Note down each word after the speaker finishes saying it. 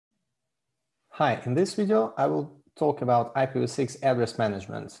Hi, in this video, I will talk about IPv6 address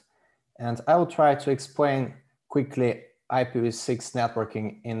management, and I will try to explain quickly IPv6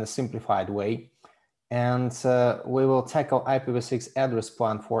 networking in a simplified way. And we will tackle IPv6 address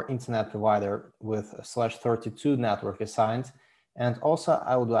plan for internet provider with /32 network assigned. And also,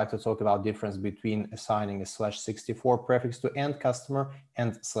 I would like to talk about difference between assigning a /64 prefix to end customer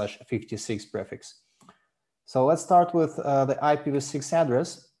and /56 prefix. So let's start with the IPv6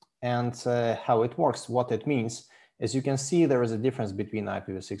 address and how it works, what it means. As you can see, there is a difference between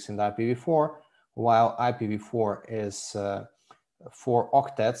IPv6 and IPv4. While IPv4 is 4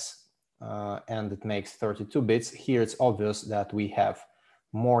 octets and it makes 32 bits, here it's obvious that we have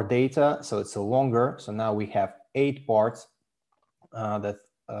more data, so it's longer. So now we have 8 parts that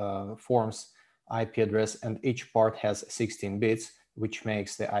forms IP address, and each part has 16 bits, which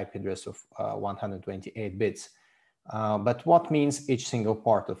makes the IP address of 128 bits. But what means each single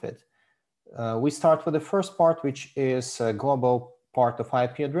part of it? We start with the first part, which is a global part of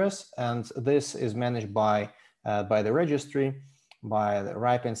IP address, and this is managed by the registry, by the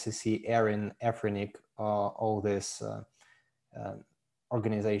RIPE-NCC, ERIN, EFRINIC, all these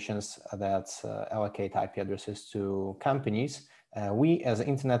organizations that allocate IP addresses to companies. We, as an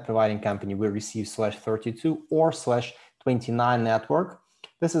internet providing company, we receive /32 or /29 network.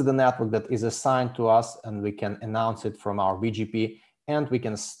 This is the network that is assigned to us, and we can announce it from our BGP, and we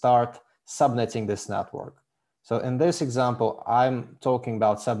can start subnetting this network. So in this example, I'm talking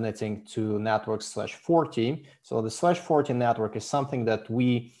about subnetting to network /40. So the /40 network is something that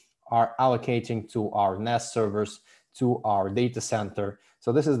we are allocating to our NAS servers, to our data center.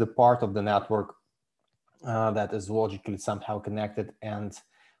 So this is the part of the network that is logically somehow connected, and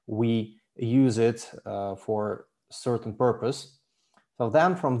we use it for certain purpose. So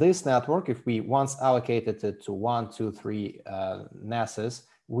then from this network, if we once allocated it to 1, 2, 3 NASes,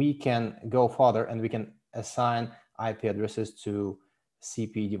 we can go further and we can assign IP addresses to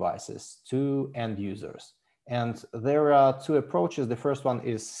CPE devices, to end users. And there are 2 approaches. The first one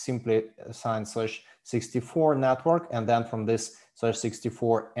is simply assign /64 network, and then from this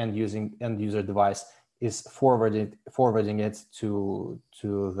 /64 end user device is forwarding it to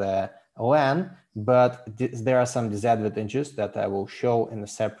the LAN, but there are some disadvantages that I will show in a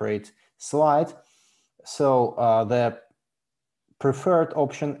separate slide. So the preferred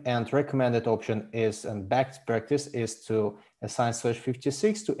option and recommended option is, and best practice is, to assign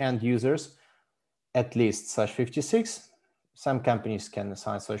 /56 to end users, at least /56. Some companies can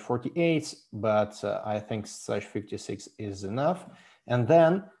assign /48, but I think /56 is enough. And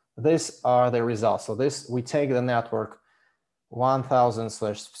then these are the results. So this, we take the network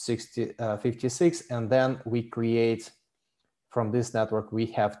 1000/56, and then we create from this network, we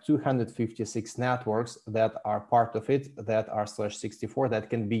have 256 networks that are part of it, that are /64, that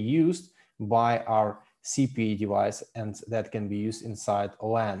can be used by our CPE device, and that can be used inside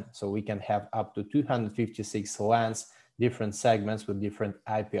LAN. So we can have up to 256 LANs, different segments with different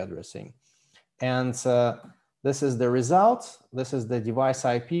IP addressing. And this is the result. This is the device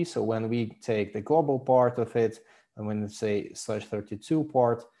IP. So when we take the global part of it, and when we say /32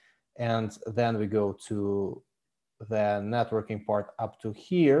 part, and then we go to the networking part up to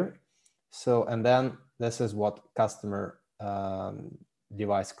here. So, and then this is what customer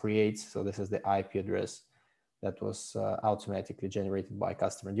device creates. So this is the IP address that was automatically generated by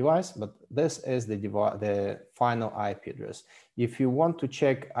customer device, but this is the final IP address. If you want to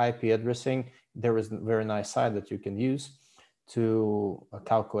check IP addressing, there is a very nice site that you can use to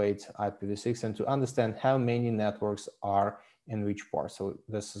calculate IPv6 and to understand how many networks are in which part. So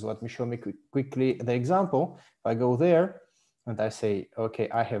this is what me show me quickly the example. If I go there and I say, okay,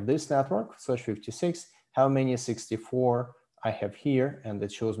 I have this network /56, how many 64 I have here, and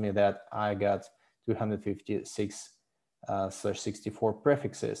it shows me that I got 256 /64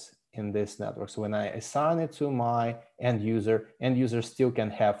 prefixes in this network. So when I assign it to my end user still can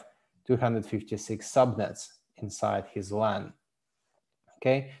have 256 subnets inside his LAN.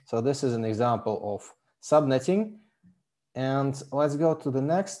 Okay, so this is an example of subnetting. And let's go to the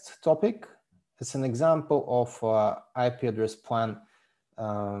next topic. It's an example of IP address plan.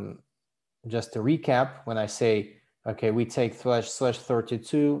 Just to recap, when I say, okay, we take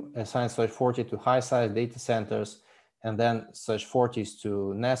 /32, assign /40 to high size data centers, and then /40s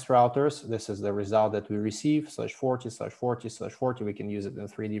to NAS routers. This is the result that we receive, /40, /40, /40. We can use it in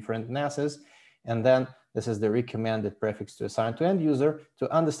 3 different NASes. And then this is the recommended prefix to assign to end user. To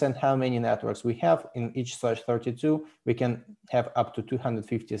understand how many networks we have in each /32, we can have up to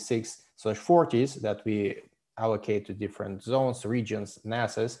 256 /40s that we allocate to different zones, regions,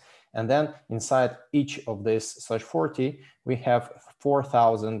 NASes. And then inside each of this /40, we have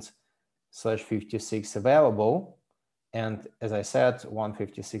 4,000 /56 available. And as I said,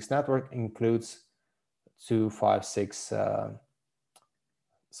 156 network includes 256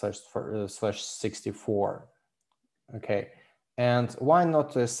 /64. Okay, and why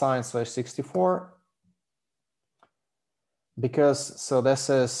not assign /64? Because, so this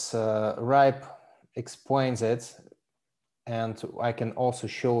is RIPE explains it, and I can also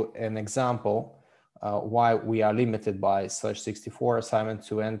show an example why we are limited by /64 assignment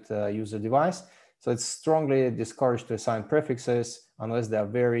to end user device. So it's strongly discouraged to assign prefixes unless they are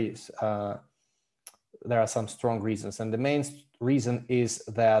there are some strong reasons. And the main reason is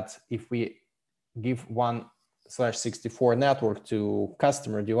that if we give one /64 network to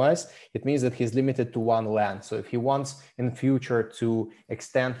customer device, it means that he's limited to one LAN. So if he wants in future to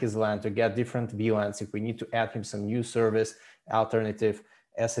extend his LAN to get different VLANs, if we need to add him some new service, alternative,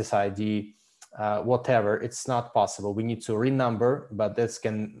 SSID, whatever, it's not possible. We need to renumber, but this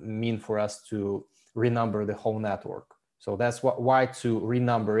can mean for us to renumber the whole network. So that's why to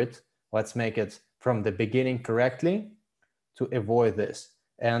renumber it. Let's make it from the beginning correctly to avoid this.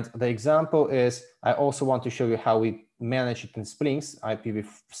 And the example is, I also want to show you how we manage it in Splynx,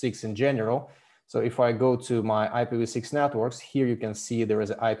 IPv6 in general. So if I go to my IPv6 networks, here you can see there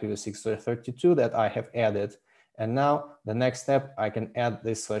is an IPv6/32 that I have added. And now the next step, I can add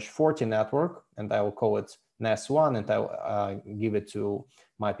this /40 network, and I will call it NAS1, and I will give it to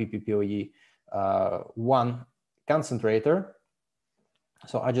my PPPoE 1 concentrator.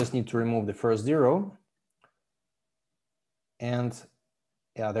 So I just need to remove the first 0. And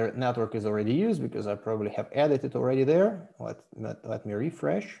yeah, the network is already used because I probably have added it already there. Let me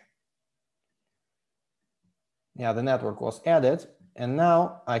refresh. Yeah, the network was added. And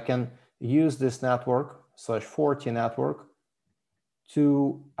now I can use this network, /40 network,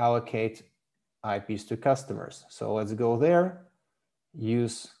 to allocate IPs to customers. So let's go there,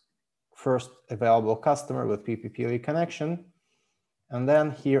 use first available customer with PPPoE connection. And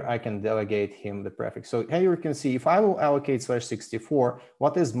then here I can delegate him the prefix. So here you can see if I will allocate /64,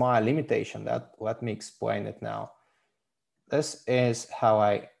 what is my limitation? Let me explain it now. This is how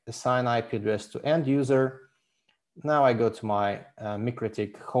I assign IP address to end user. Now I go to my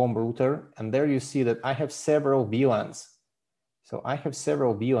MikroTik home router, and there you see that I have several VLANs. So I have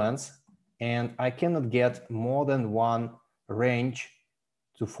several VLANs, and I cannot get more than one range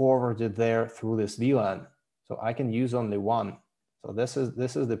to forward it there through this VLAN. So I can use only one. So this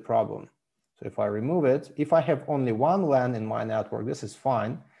is the problem. So if I remove it, if I have only one LAN in my network, this is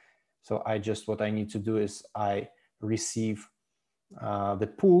fine. So what I need to do is I receive the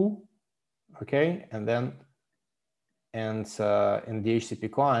pool, okay, and then in the HTTP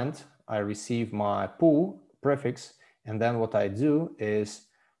client, I receive my pool prefix, and then what I do is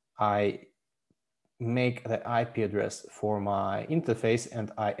I make the IP address for my interface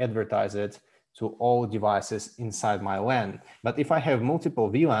and I advertise it to all devices inside my LAN. But if I have multiple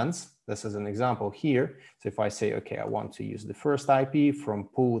VLANs, this is an example here. So if I say, okay, I want to use the first IP from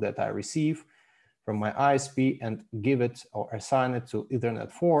pool that I receive from my ISP and give it or assign it to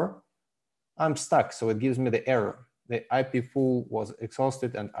Ethernet 4, I'm stuck. So it gives me the error. The IP pool was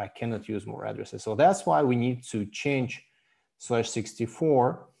exhausted and I cannot use more addresses. So that's why we need to change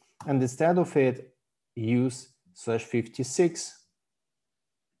 /64 and instead of it, use /56.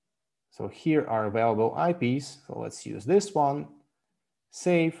 So here are available IPs. So let's use this one,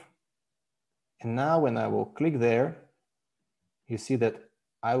 save. And now when I will click there, you see that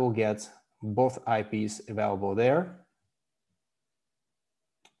I will get both IPs available there.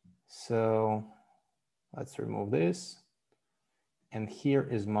 So let's remove this. And here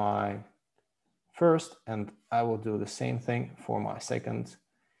is my first, and I will do the same thing for my second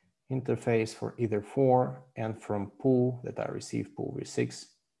interface for either 4 and from pool that I receive, pool v6.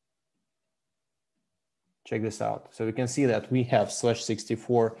 Check this out. So we can see that we have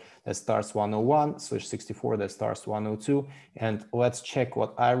 /64 that starts 101, /64 that starts 102. And let's check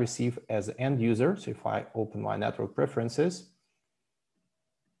what I receive as an end user. So if I open my network preferences,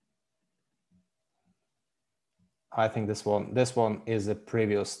 I think this one is a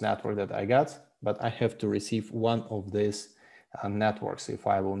previous network that I got, but I have to receive one of these networks. If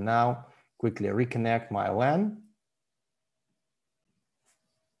I will now quickly reconnect my LAN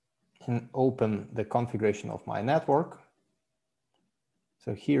and open the configuration of my network.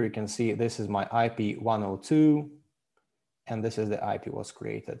 So here you can see this is my IP 102, and this is the IP was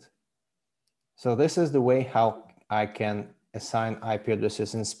created. So this is the way how I can assign IP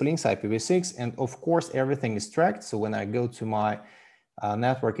addresses in Splynx IPv6, and of course everything is tracked. So when I go to my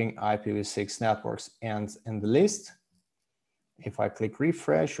networking IPv6 networks and in the list, if I click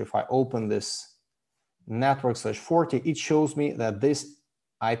refresh, if I open this network /40, it shows me that this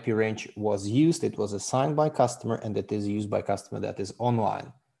IP range was used, it was assigned by customer, and it is used by customer that is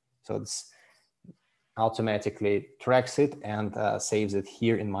online. So it's automatically tracks it and saves it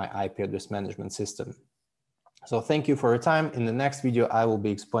here in my IP address management system. So thank you for your time. In the next video, I will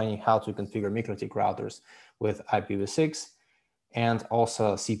be explaining how to configure MikroTik routers with IPv6 and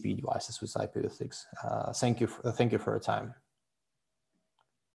also CPE devices with IPv6. Thank you for your time.